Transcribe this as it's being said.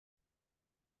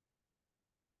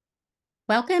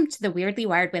Welcome to the Weirdly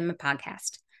Wired Women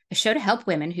podcast, a show to help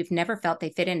women who've never felt they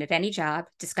fit in at any job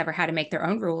discover how to make their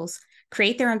own rules,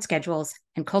 create their own schedules,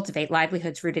 and cultivate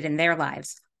livelihoods rooted in their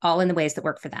lives, all in the ways that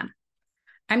work for them.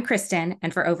 I'm Kristen,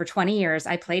 and for over 20 years,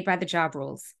 I played by the job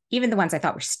rules, even the ones I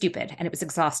thought were stupid, and it was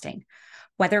exhausting.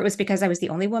 Whether it was because I was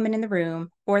the only woman in the room,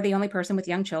 or the only person with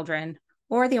young children,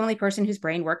 or the only person whose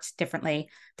brain worked differently,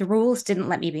 the rules didn't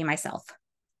let me be myself.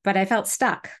 But I felt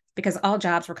stuck because all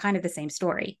jobs were kind of the same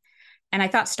story. And I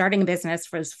thought starting a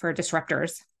business was for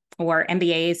disruptors or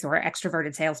MBAs or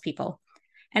extroverted salespeople.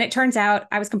 And it turns out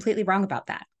I was completely wrong about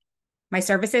that. My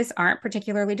services aren't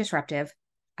particularly disruptive.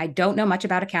 I don't know much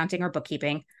about accounting or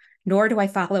bookkeeping, nor do I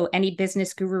follow any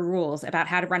business guru rules about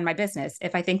how to run my business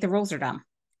if I think the rules are dumb.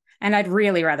 And I'd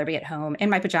really rather be at home in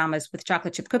my pajamas with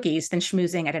chocolate chip cookies than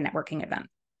schmoozing at a networking event.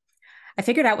 I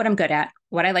figured out what I'm good at,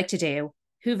 what I like to do,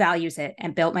 who values it,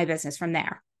 and built my business from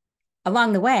there.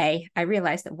 Along the way, I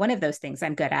realized that one of those things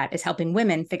I'm good at is helping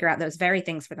women figure out those very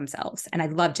things for themselves, and I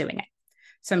love doing it.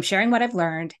 So I'm sharing what I've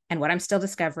learned and what I'm still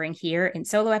discovering here in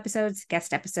solo episodes,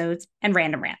 guest episodes, and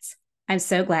random rants. I'm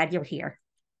so glad you're here.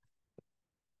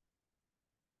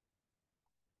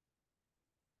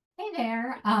 Hey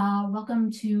there. Welcome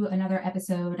to another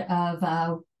episode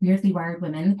of Weirdly Wired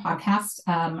Women podcast.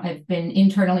 I've been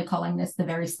internally calling this the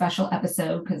very special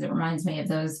episode because it reminds me of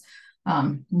those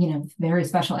very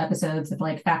special episodes of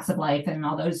like Facts of Life and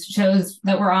all those shows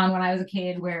that were on when I was a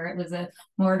kid where it was a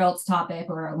more adults topic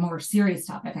or a more serious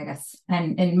topic, I guess.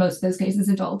 And in most of those cases,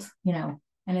 adult, and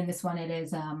in this one, it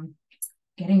is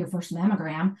getting your first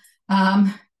mammogram.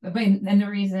 And the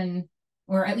reason,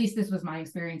 or at least this was my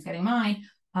experience getting mine,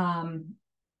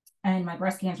 and my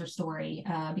breast cancer story,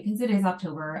 because it is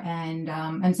October,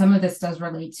 and some of this does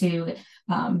relate to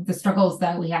the struggles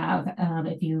that we have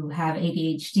if you have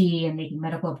ADHD and making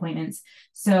medical appointments.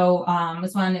 So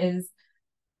this one is,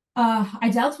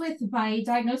 I dealt with my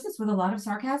diagnosis with a lot of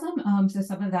sarcasm, so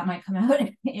some of that might come out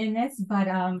in this, but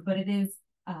it is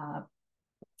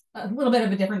a little bit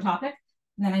of a different topic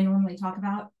than I normally talk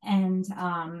about, and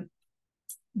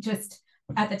just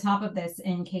at the top of this,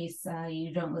 in case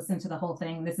you don't listen to the whole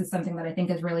thing, this is something that I think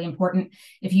is really important.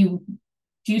 If you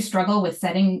do struggle with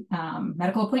setting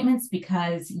medical appointments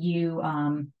because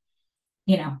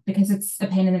because it's a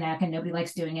pain in the neck and nobody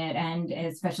likes doing it, and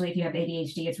especially if you have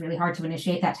ADHD, it's really hard to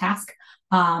initiate that task.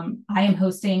 I am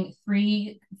hosting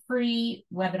free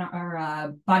webinar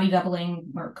or body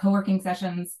doubling or co-working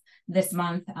sessions this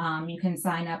month. You can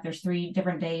sign up. There's 3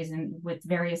 different days and with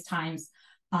various times.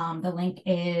 The link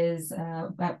is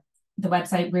at the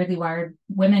website Weirdly Wired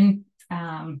Women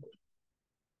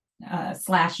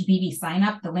 /BD sign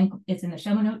up. The link is in the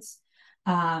show notes.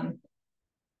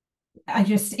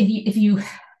 If you've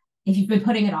been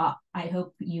putting it off, I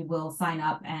hope you will sign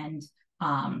up, and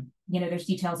there's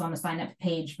details on the sign up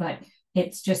page, but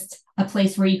it's just a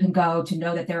place where you can go to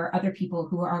know that there are other people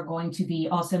who are going to be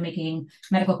also making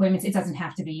medical appointments. It doesn't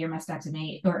have to be your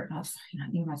mastectomy, or not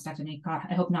your mastectomy. God,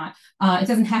 I hope not. It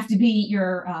doesn't have to be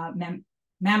your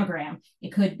mammogram. It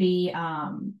could be,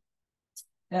 any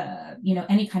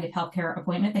kind of healthcare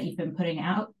appointment that you've been putting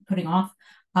off.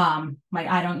 Like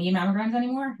I don't need mammograms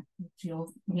anymore,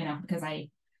 because I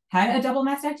had a double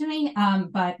mastectomy,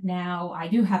 but now I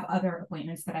do have other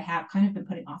appointments that I have kind of been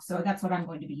putting off. So that's what I'm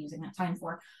going to be using that time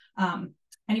for.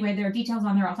 Anyway, there are details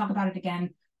on there. I'll talk about it again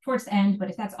towards the end, but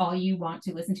if that's all you want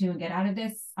to listen to and get out of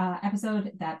this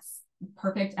episode, that's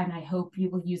perfect. And I hope you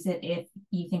will use it if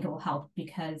you think it will help,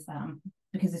 because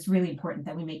it's really important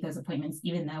that we make those appointments,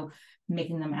 even though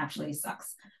making them actually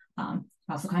sucks. It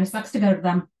also kind of sucks to go to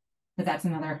them, but that's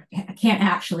another, I can't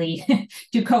actually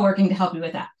do co-working to help you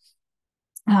with that.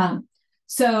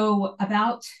 So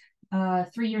about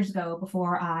 3 years ago,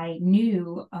 before I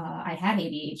knew I had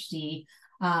ADHD,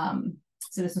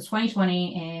 so this was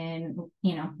 2020 in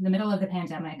the middle of the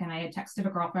pandemic, and I had texted a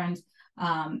girlfriend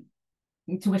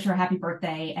to wish her a happy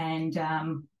birthday, and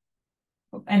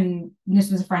this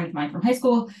was a friend of mine from high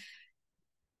school,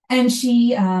 and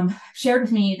she shared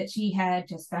with me that she had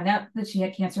just found out that she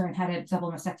had cancer and had a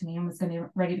double mastectomy and was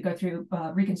ready to go through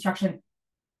reconstruction,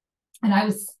 and I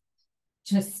was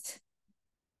just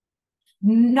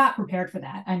not prepared for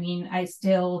that. I mean, I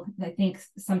think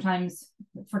sometimes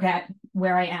forget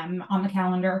where I am on the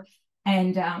calendar,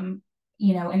 and and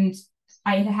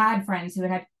I had friends who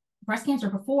had breast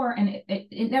cancer before, and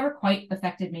it never quite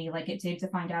affected me like it did to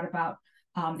find out about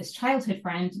this childhood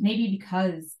friend. Maybe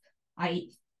because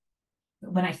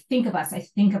when I think of us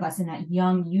in that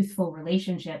young, youthful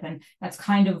relationship, and that's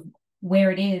kind of where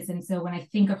it is. And so when I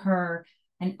think of her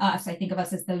and us, I think of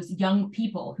us as those young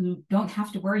people who don't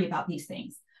have to worry about these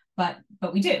things. but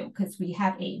we do, because we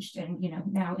have aged, and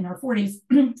now in our 40s,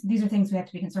 these are things we have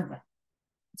to be concerned with.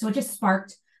 So it just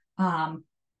sparked,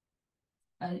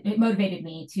 it motivated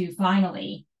me to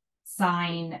finally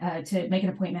sign to make an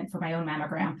appointment for my own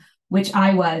mammogram, which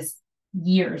I was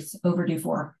years overdue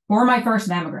for my first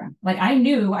mammogram. Like, I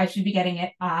knew I should be getting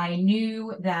it. I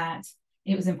knew that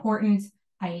it was important.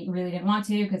 I really didn't want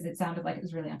to, because it sounded like it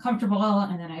was really uncomfortable,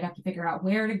 and then I'd have to figure out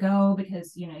where to go,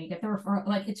 because you get the referral.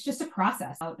 Like, it's just a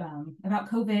process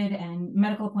about COVID and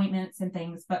medical appointments and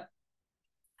things. But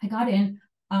I got in.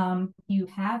 You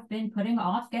have been putting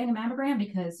off getting a mammogram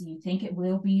because you think it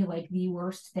will be like the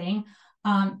worst thing.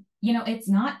 It's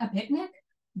not a picnic,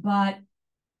 but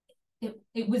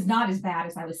it was not as bad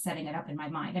as I was setting it up in my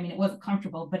mind. I mean, it wasn't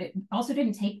comfortable, but it also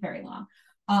didn't take very long.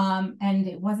 And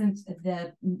it wasn't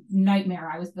the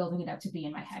nightmare I was building it up to be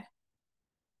in my head.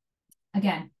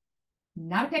 Again,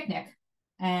 not a picnic.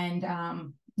 And,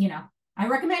 I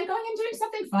recommend going and doing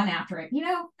something fun after it.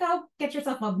 Go get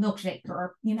yourself a milkshake,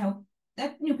 or,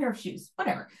 a new pair of shoes,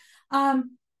 whatever.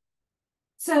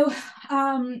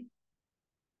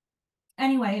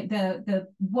 Anyway, the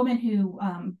woman who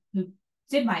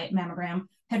did my mammogram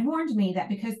had warned me that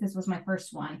because this was my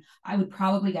first one, I would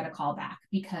probably get a call back,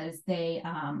 because they,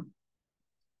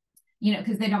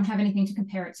 because they don't have anything to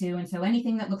compare it to. And so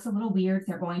anything that looks a little weird,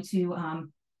 they're going to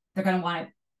want to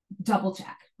double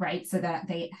check, right? So that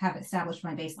they have established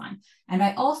my baseline. And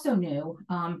I also knew,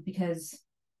 because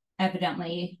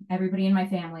evidently everybody in my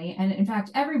family, and in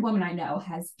fact, every woman I know,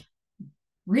 has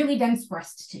really dense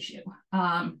breast tissue.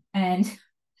 And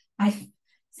I've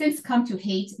since come to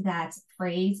hate that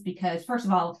phrase, because first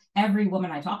of all, every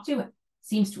woman I talk to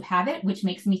seems to have it, which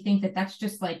makes me think that that's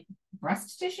just like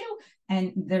breast tissue.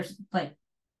 And there's like,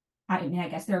 I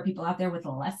guess there are people out there with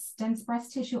less dense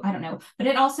breast tissue. I don't know. But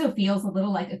it also feels a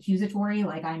little like accusatory,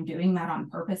 like I'm doing that on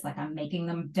purpose, like I'm making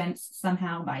them dense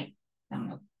somehow by, I don't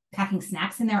know, packing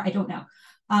snacks in there. I don't know.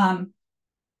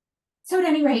 So at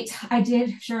any rate, I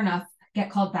did, sure enough, get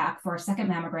called back for a second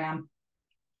mammogram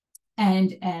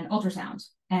and an ultrasound.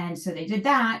 And so they did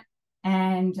that.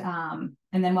 And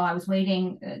then while I was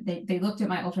waiting, they looked at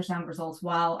my ultrasound results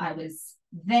while I was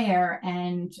there.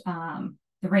 And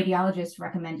the radiologist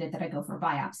recommended that I go for a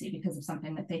biopsy because of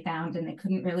something that they found, and they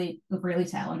couldn't really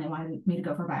tell, and they wanted me to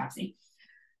go for a biopsy.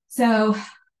 So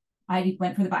I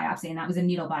went for the biopsy, and that was a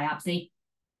needle biopsy.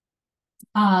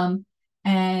 And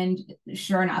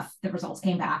sure enough, the results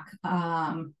came back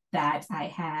that I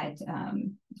had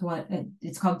what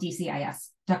it's called DCIS,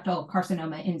 ductal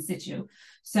carcinoma in situ.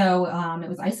 So it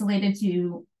was isolated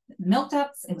to milk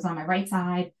ducts. It was on my right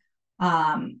side.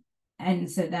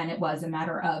 And so then it was a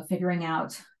matter of figuring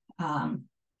out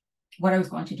what I was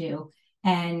going to do.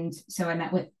 And so I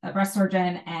met with a breast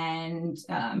surgeon, and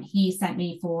he sent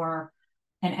me for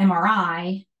an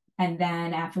MRI. And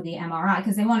then after the MRI,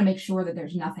 because they want to make sure that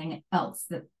there's nothing else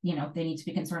that, they need to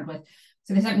be concerned with.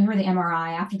 So they sent me for the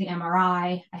MRI. After the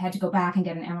MRI, I had to go back and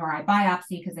get an MRI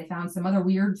biopsy because they found some other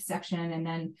weird section. And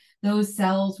then those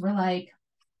cells were like,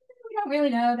 we don't really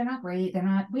know. They're not great.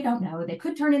 We don't know. They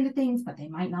could turn into things, but they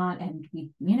might not. And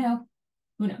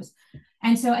who knows?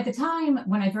 And so at the time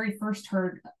when I very first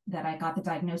heard that I got the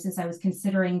diagnosis, I was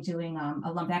considering doing a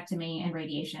lumpectomy and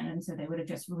radiation. And so they would have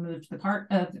just removed the part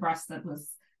of the breast that was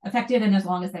affected. And as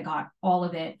long as they got all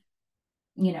of it,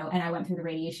 and I went through the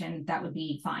radiation, that would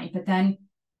be fine. But then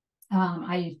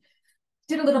I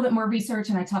did a little bit more research,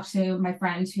 and I talked to my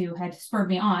friend who had spurred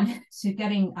me on to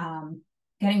getting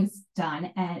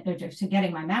done, and to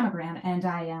getting my mammogram. And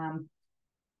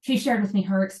she shared with me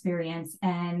her experience,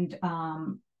 and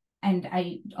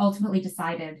I ultimately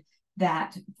decided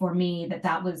that for me,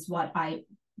 that was what I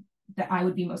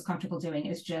would be most comfortable doing,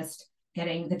 is just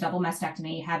getting the double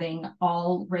mastectomy, having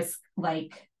all risk,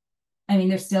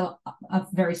 there's still a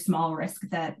very small risk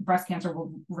that breast cancer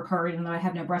will recur, even though I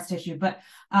have no breast tissue. But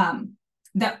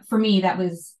that for me, that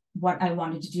was what I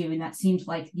wanted to do. And that seemed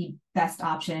like the best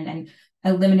option, and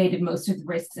eliminated most of the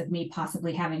risks of me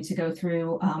possibly having to go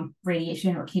through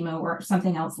radiation or chemo or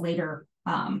something else later,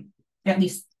 at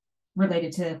least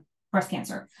related to breast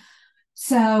cancer.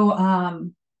 So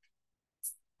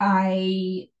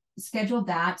I scheduled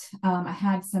that. I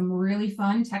had some really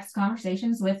fun text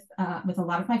conversations with a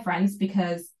lot of my friends,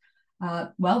 because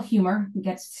humor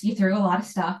gets you through a lot of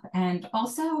stuff, and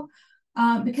also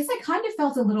because I kind of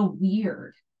felt a little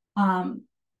weird.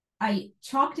 I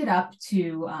chalked it up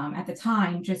to at the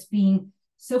time just being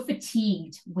so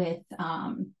fatigued with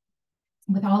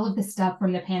all of the stuff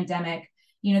from the pandemic,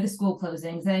 the school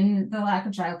closings and the lack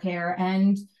of childcare,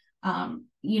 and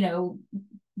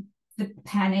the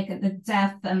panic and the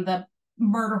death and the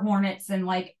murder hornets, and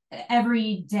like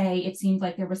every day it seemed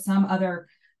like there was some other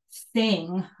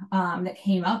thing that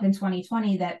came up in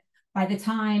 2020 that by the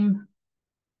time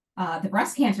the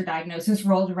breast cancer diagnosis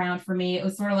rolled around for me, it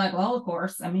was sort of like, well, of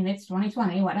course, I mean, it's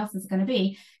 2020, what else is it going to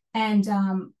be? And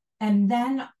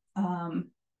then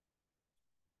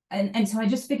and so I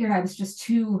just figured I was just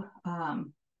too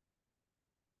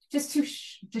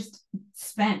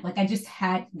spent, like I just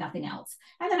had nothing else.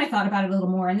 And then I thought about it a little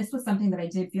more, and this was something that I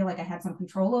did feel like I had some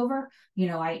control over. You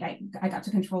know, I got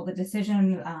to control the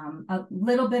decision, a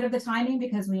little bit of the timing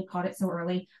because we had caught it so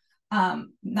early,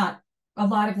 not a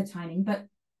lot of the timing, but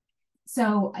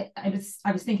so I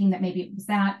was thinking that maybe it was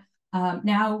that.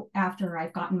 Now, after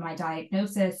I've gotten my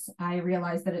diagnosis, I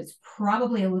realized that it's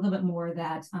probably a little bit more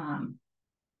that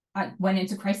I went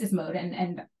into crisis mode,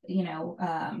 and you know,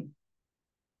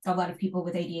 a lot of people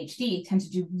with ADHD tend to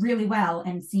do really well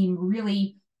and seem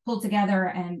really pulled together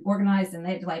and organized, and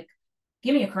they'd like,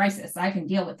 give me a crisis, I can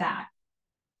deal with that.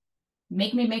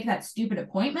 Make me make that stupid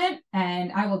appointment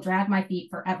and I will drag my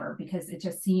feet forever because it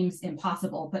just seems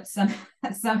impossible, but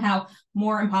somehow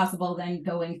more impossible than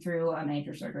going through a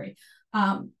major surgery.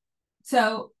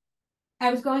 So I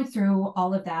was going through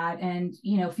all of that and,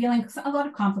 you know, feeling a lot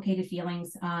of complicated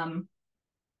feelings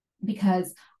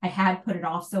because I had put it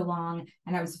off so long,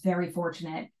 and I was very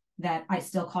fortunate that I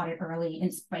still caught it early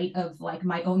in spite of like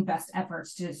my own best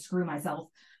efforts to screw myself.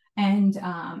 And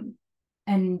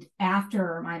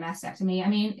after my mastectomy, I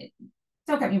mean,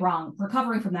 don't get me wrong,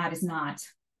 recovering from that is not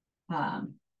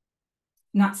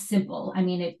simple. I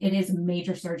mean, it is a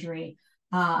major surgery.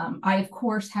 I, of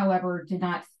course, however, did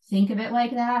not think of it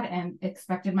like that and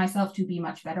expected myself to be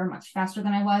much better, much faster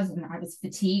than I was. And I was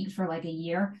fatigued for like a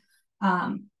year.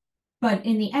 But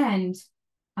in the end,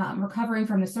 recovering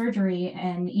from the surgery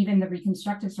and even the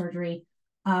reconstructive surgery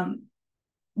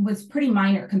was pretty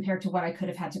minor compared to what I could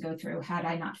have had to go through had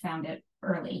I not found it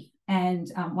early, and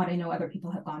what I know other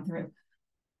people have gone through.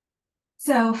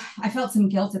 So I felt some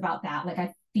guilt about that. Like,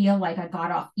 I feel like I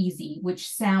got off easy,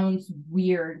 which sounds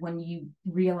weird when you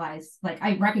realize, like,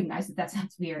 I recognize that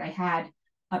sounds weird. I had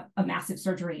a massive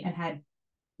surgery and had,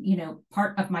 you know,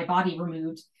 part of my body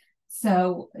removed.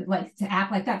 So like to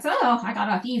act like that, so I got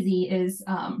off easy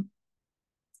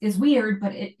is weird,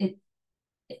 but it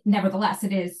nevertheless,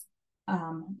 it is,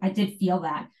 I did feel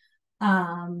that.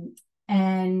 And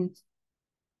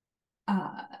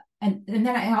then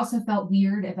I also felt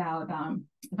weird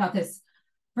about this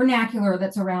vernacular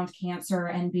that's around cancer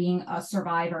and being a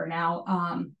survivor.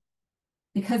 Now,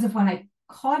 because of when I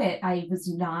caught it, I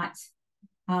was not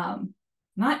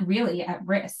really at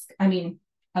risk, I mean,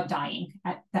 of dying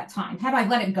at that time. Had I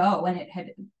let it go and it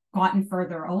had gotten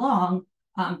further along,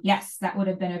 yes, that would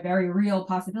have been a very real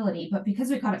possibility. But because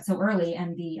we caught it so early,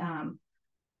 and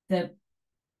the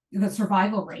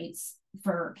survival rates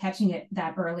for catching it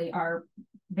that early are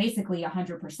basically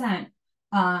 100%,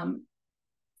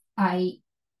 I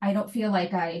don't feel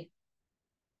like I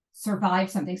survived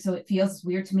something. So it feels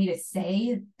weird to me to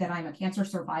say that I'm a cancer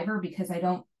survivor, because I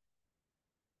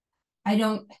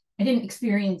didn't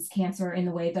experience cancer in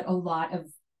the way that a lot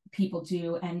of people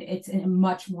do, and it's in a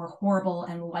much more horrible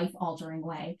and life-altering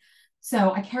way.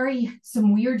 So I carry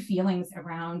some weird feelings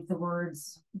around the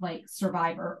words like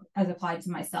survivor as applied to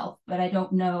myself, but I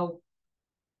don't know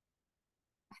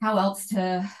how else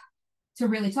to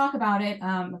really talk about it,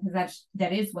 because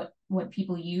that is what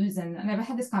people use. And I've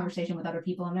had this conversation with other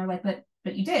people, and they're like, but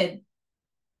you did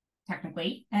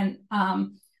technically. And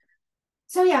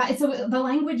so yeah, the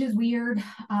language is weird,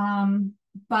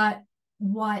 but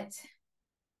what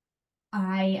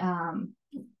I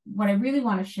really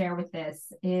want to share with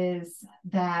this is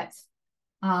that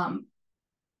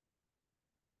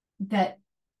that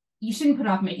you shouldn't put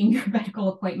off making your medical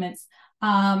appointments.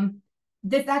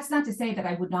 That's not to say that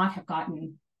I would not have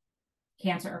gotten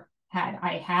cancer had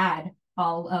I had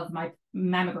all of my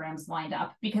mammograms lined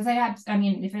up, because I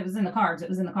mean, if it was in the cards, it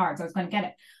was in the cards. I was going to get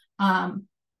it.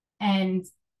 And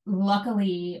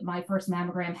luckily, my first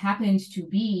mammogram happened to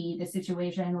be the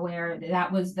situation where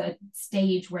that was the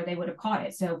stage where they would have caught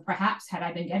it. So perhaps had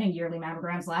I been getting yearly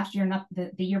mammograms last year,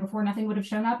 the year before, nothing would have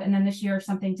shown up. And then this year,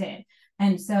 something did.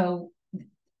 And so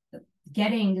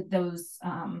getting those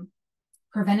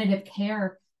preventative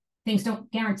care things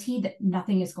don't guarantee that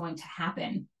nothing is going to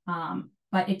happen.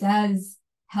 But it does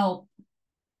help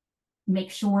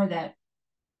make sure that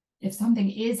if something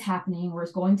is happening or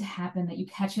is going to happen, that you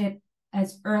catch it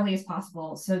as early as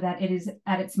possible so that it is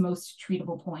at its most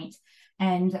treatable point.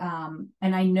 And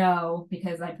I know,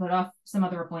 because I put off some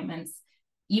other appointments,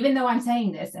 even though I'm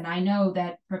saying this, and I know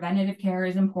that preventative care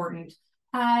is important,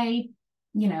 I,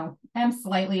 am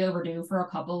slightly overdue for a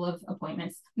couple of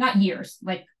appointments, not years,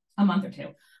 like a month or two.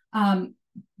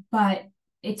 But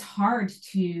it's hard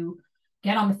to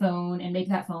get on the phone and make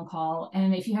that phone call.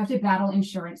 And if you have to battle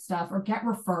insurance stuff or get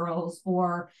referrals,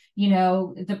 or, you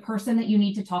know, the person that you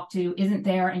need to talk to isn't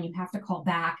there and you have to call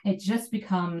back, it just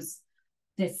becomes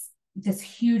this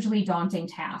hugely daunting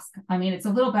task. I mean, it's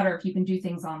a little better if you can do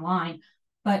things online,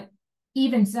 but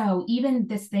even so, even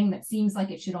this thing that seems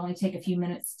like it should only take a few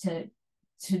minutes to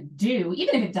do,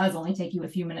 even if it does only take you a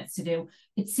few minutes to do,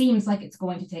 it seems like it's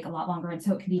going to take a lot longer. And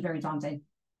so it can be very daunting.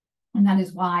 And that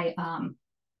is why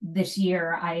this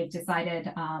year I've decided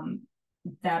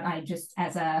that I just,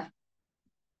 as a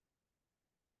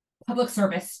public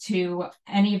service to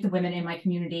any of the women in my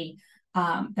community,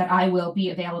 that I will be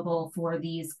available for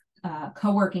these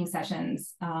co-working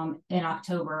sessions in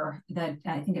October.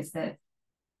 I think it's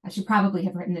I should probably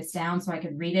have written this down so I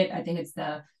could read it. I think it's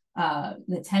the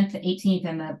 10th, the 18th,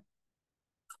 and the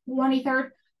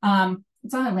 23rd.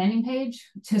 It's on a landing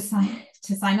page to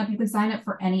sign up. You can sign up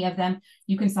for any of them.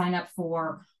 You can sign up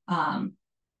for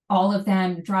all of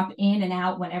them, drop in and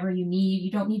out whenever you need.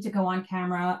 You don't need to go on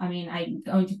camera. I mean, I'm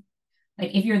going to,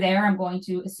 like, if you're there, I'm going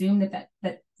to assume that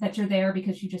you're there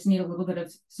because you just need a little bit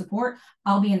of support.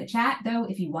 I'll be in the chat though,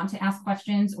 if you want to ask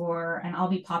questions, and I'll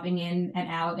be popping in and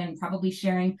out and probably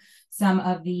sharing some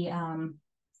of the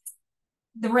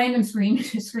random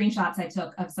screenshots I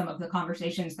took of some of the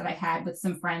conversations that I had with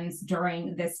some friends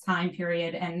during this time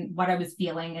period and what I was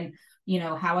feeling and, you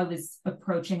know, how I was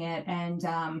approaching it,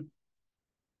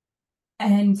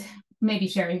 and maybe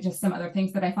sharing just some other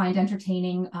things that I find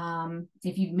entertaining.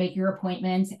 If you make your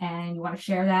appointment and you want to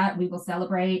share that, we will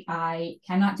celebrate. I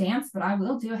cannot dance, but I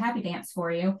will do a happy dance for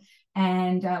you.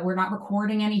 And we're not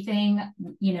recording anything.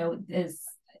 You know, this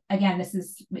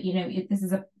is, you know, this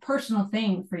is a personal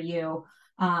thing for you.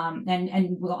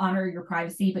 And we'll honor your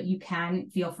privacy, but you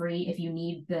can feel free, if you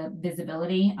need the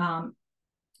visibility,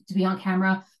 to be on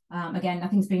camera. Again,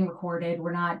 nothing's being recorded.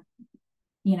 We're not,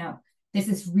 you know, this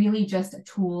is really just a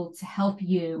tool to help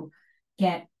you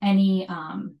get any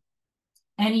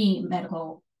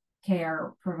medical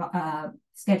care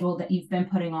schedule that you've been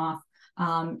putting off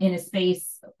in a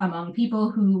space among people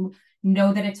who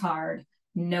know that it's hard,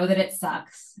 know that it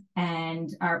sucks,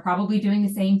 and are probably doing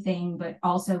the same thing, but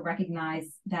also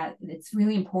recognize that it's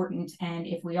really important. And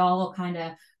if we all kind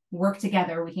of work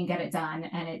together, we can get it done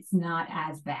and it's not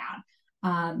as bad.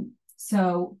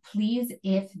 So please,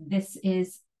 if this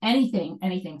is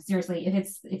anything, seriously,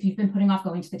 if you've been putting off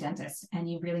going to the dentist and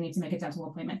you really need to make a dental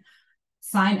appointment,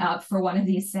 sign up for one of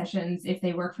these sessions if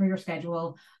they work for your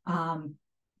schedule.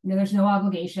 There's no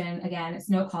obligation. Again, it's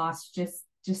no cost. Just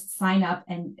sign up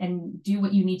and do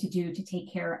what you need to do to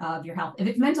take care of your health. If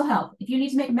it's mental health, if you need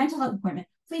to make a mental health appointment,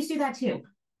 please do that too.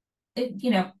 I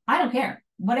don't care.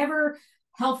 Whatever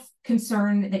health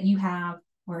concern that you have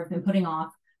or have been putting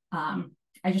off,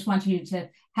 I just want you to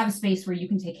have a space where you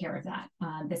can take care of that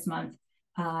this month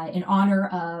in honor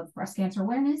of breast cancer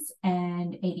awareness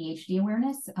and ADHD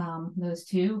awareness. Those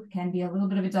two can be a little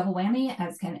bit of a double whammy,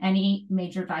 as can any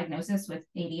major diagnosis with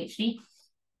ADHD.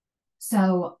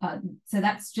 So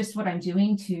that's just what I'm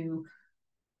doing to,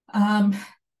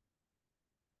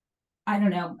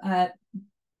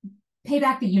 pay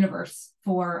back the universe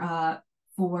for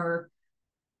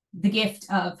the gift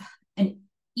of an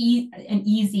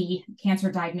easy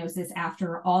cancer diagnosis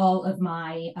after all of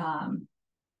my,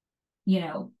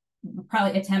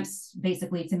 probably attempts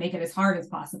basically to make it as hard as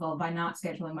possible by not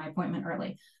scheduling my appointment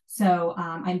early. So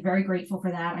I'm very grateful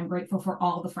for that. I'm grateful for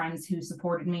all the friends who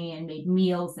supported me and made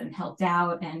meals and helped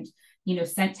out and,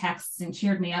 sent texts and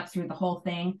cheered me up through the whole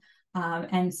thing.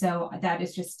 And so that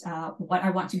is just what I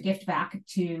want to gift back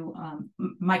to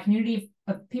my community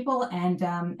of people. And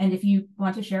if you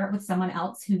want to share it with someone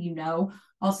else who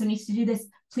also needs to do this,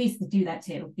 please do that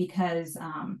too, because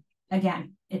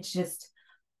again, it's just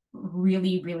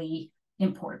really, really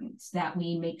important that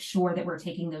we make sure that we're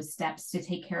taking those steps to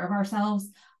take care of ourselves.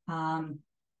 And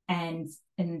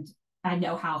I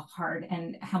know how hard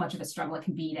and how much of a struggle it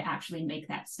can be to actually make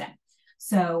that step.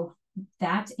 So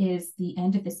that is the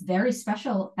end of this very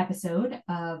special episode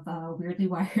of Weirdly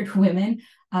Wired Women.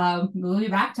 We'll be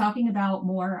back talking about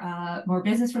more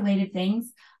business related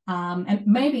things, and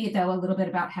maybe though a little bit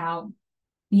about how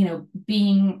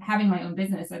having my own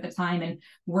business at the time and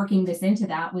working this into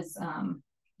that was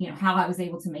how I was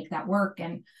able to make that work.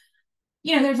 And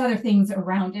there's other things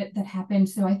around it that happened.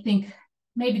 So I think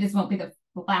maybe this won't be the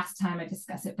last time I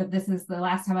discuss it, but this is the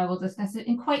last time I will discuss it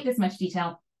in quite this much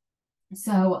detail.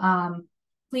 So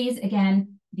please,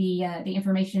 again, the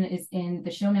information is in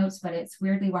the show notes, but it's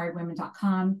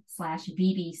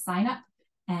weirdlywiredwomen.com/BB sign up.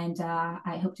 And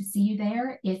I hope to see you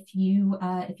there if you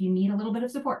need a little bit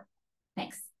of support.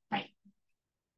 Thanks.